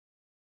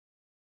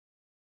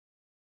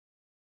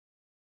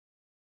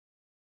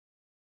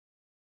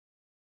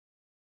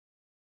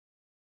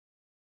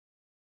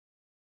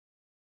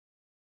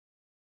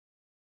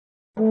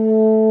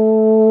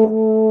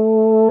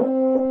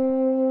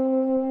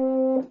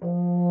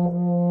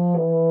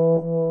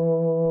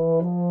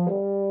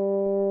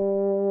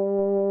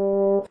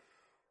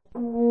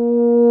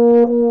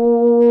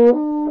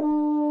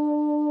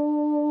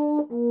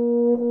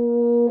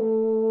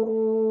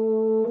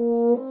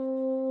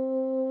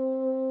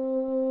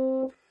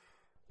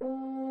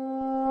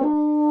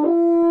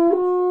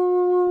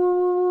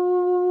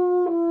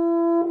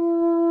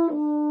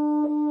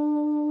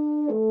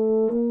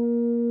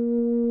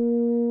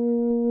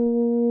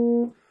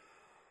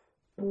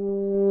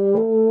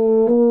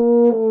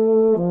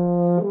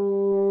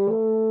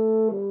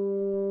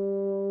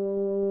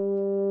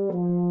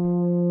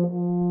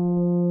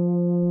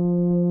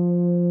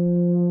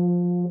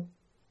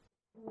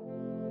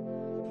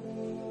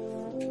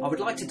I would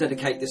like to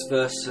dedicate this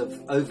verse of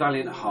O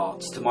Valiant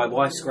Hearts to my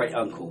wife's great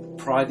uncle,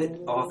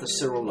 Private Arthur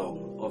Cyril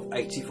Long of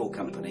 84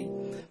 Company,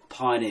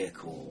 Pioneer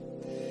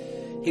Corps.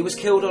 He was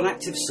killed on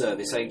active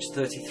service aged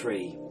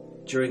 33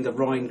 during the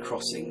Rhine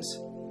crossings,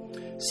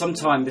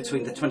 sometime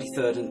between the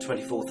 23rd and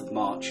 24th of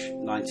March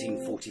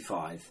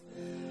 1945,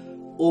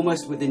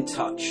 almost within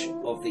touch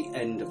of the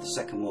end of the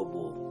Second World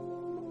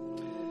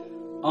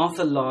War.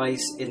 Arthur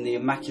lies in the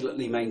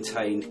immaculately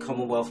maintained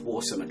Commonwealth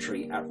War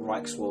Cemetery at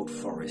Reichswald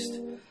Forest,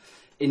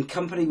 in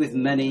company with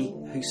many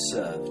who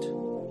served.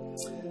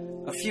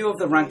 A few of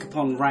the rank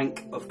upon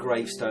rank of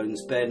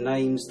gravestones bear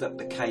names that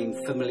became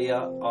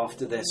familiar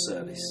after their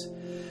service,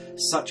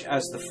 such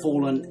as the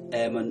fallen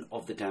airmen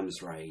of the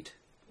Dams Raid.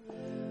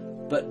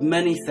 But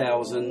many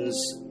thousands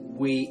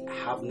we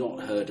have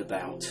not heard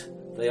about.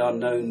 They are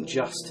known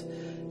just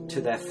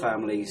to their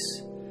families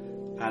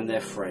and their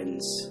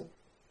friends.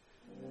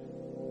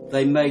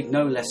 They made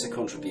no less a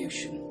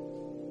contribution.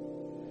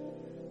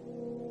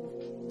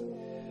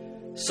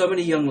 So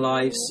many young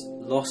lives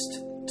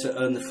lost to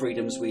earn the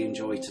freedoms we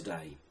enjoy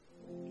today.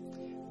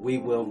 We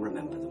will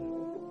remember them.